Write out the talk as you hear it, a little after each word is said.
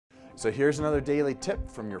So here's another daily tip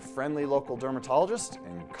from your friendly local dermatologist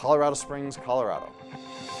in Colorado Springs, Colorado.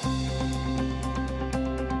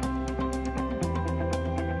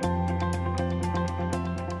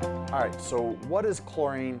 All right, so what is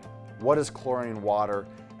chlorine? What is chlorine water?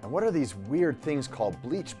 And what are these weird things called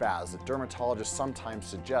bleach baths that dermatologists sometimes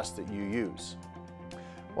suggest that you use?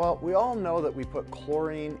 Well, we all know that we put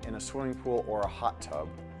chlorine in a swimming pool or a hot tub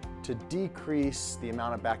to decrease the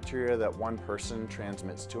amount of bacteria that one person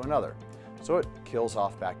transmits to another. So it kills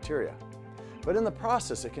off bacteria. But in the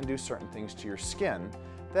process, it can do certain things to your skin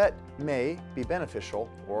that may be beneficial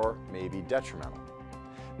or may be detrimental.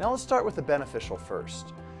 Now let's start with the beneficial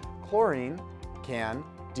first. Chlorine can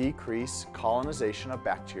decrease colonization of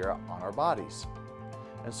bacteria on our bodies.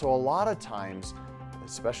 And so a lot of times,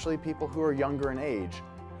 especially people who are younger in age,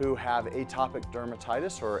 who have atopic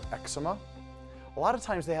dermatitis or eczema, a lot of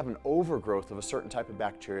times they have an overgrowth of a certain type of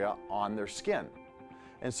bacteria on their skin.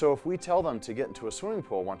 And so if we tell them to get into a swimming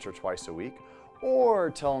pool once or twice a week, or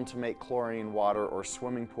tell them to make chlorine water or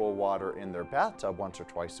swimming pool water in their bathtub once or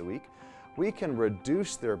twice a week, we can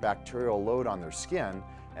reduce their bacterial load on their skin,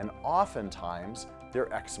 and oftentimes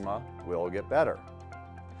their eczema will get better.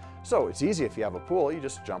 So it's easy if you have a pool, you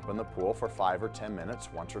just jump in the pool for 5 or 10 minutes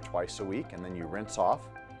once or twice a week, and then you rinse off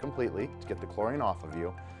completely to get the chlorine off of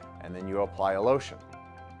you, and then you apply a lotion.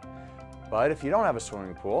 But if you don't have a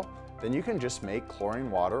swimming pool, then you can just make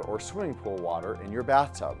chlorine water or swimming pool water in your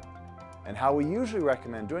bathtub. And how we usually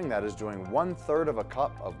recommend doing that is doing 1/3 of a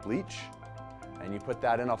cup of bleach, and you put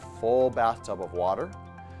that in a full bathtub of water.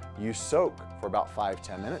 You soak for about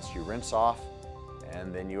 5-10 minutes, you rinse off,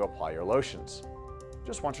 and then you apply your lotions,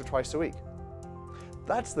 just once or twice a week.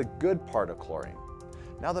 That's the good part of chlorine.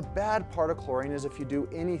 Now the bad part of chlorine is if you do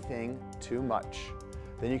anything too much.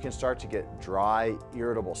 Then you can start to get dry,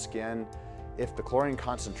 irritable skin. If the chlorine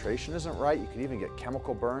concentration isn't right, you can even get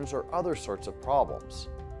chemical burns or other sorts of problems.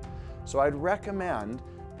 So I'd recommend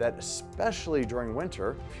that, especially during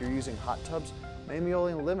winter, if you're using hot tubs, maybe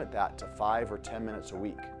only limit that to 5 or 10 minutes a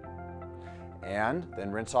week. And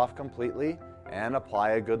then rinse off completely and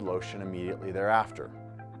apply a good lotion immediately thereafter.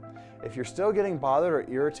 If you're still getting bothered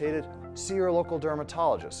or irritated, see your local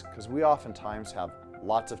dermatologist, because we oftentimes have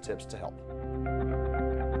lots of tips to help.